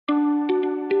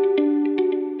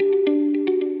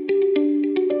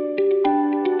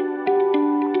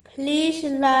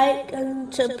like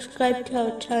and subscribe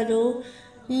to our channel.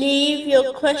 Leave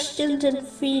your questions and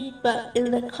feedback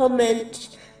in the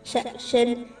comments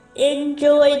section.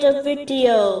 Enjoy the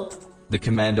video. The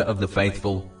commander of the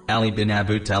faithful, Ali bin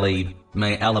Abu Talib,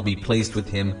 may Allah be pleased with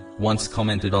him, once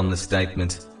commented on the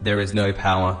statement, "There is no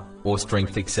power or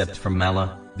strength except from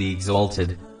Allah, the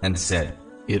Exalted," and said,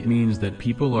 "It means that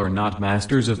people are not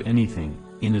masters of anything,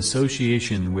 in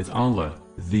association with Allah,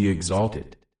 the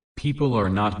Exalted. People are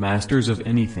not masters of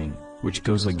anything, which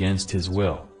goes against His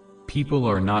will. People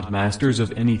are not masters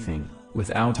of anything,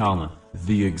 without Allah,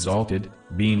 the Exalted,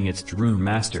 being its true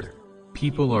master.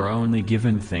 People are only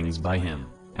given things by Him,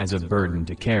 as a burden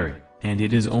to carry, and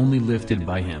it is only lifted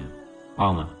by Him.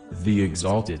 Allah, the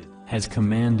Exalted, has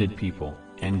commanded people,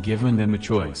 and given them a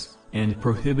choice, and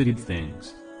prohibited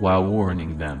things, while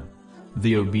warning them.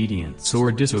 The obedience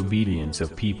or disobedience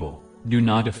of people do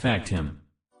not affect Him.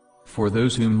 For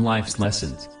those whom life's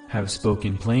lessons have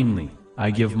spoken plainly,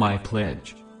 I give my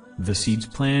pledge. The seeds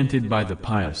planted by the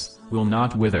pious will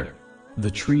not wither.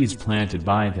 The trees planted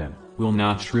by them will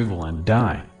not shrivel and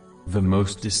die. The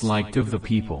most disliked of the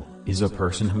people is a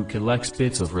person who collects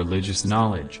bits of religious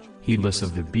knowledge, heedless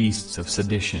of the beasts of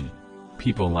sedition.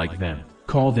 People like them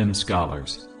call them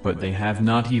scholars, but they have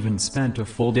not even spent a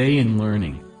full day in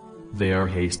learning. They are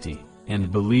hasty,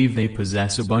 and believe they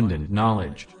possess abundant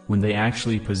knowledge, when they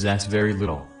actually possess very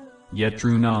little. Yet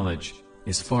true knowledge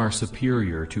is far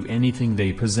superior to anything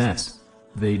they possess.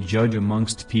 They judge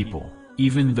amongst people,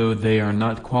 even though they are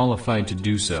not qualified to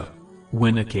do so.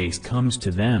 When a case comes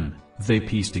to them, they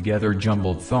piece together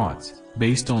jumbled thoughts,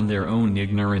 based on their own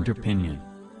ignorant opinion.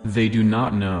 They do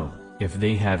not know if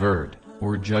they have erred,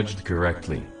 or judged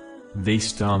correctly. They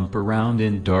stomp around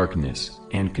in darkness,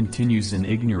 and continues in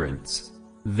ignorance.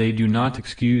 They do not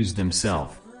excuse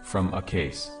themselves from a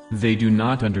case they do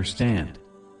not understand.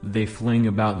 They fling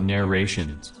about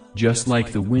narrations, just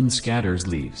like the wind scatters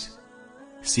leaves.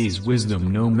 Seize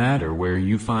wisdom no matter where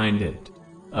you find it.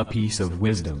 A piece of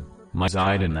wisdom might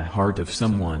reside in the heart of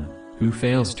someone who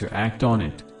fails to act on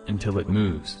it, until it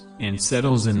moves and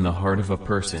settles in the heart of a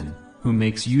person who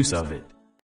makes use of it.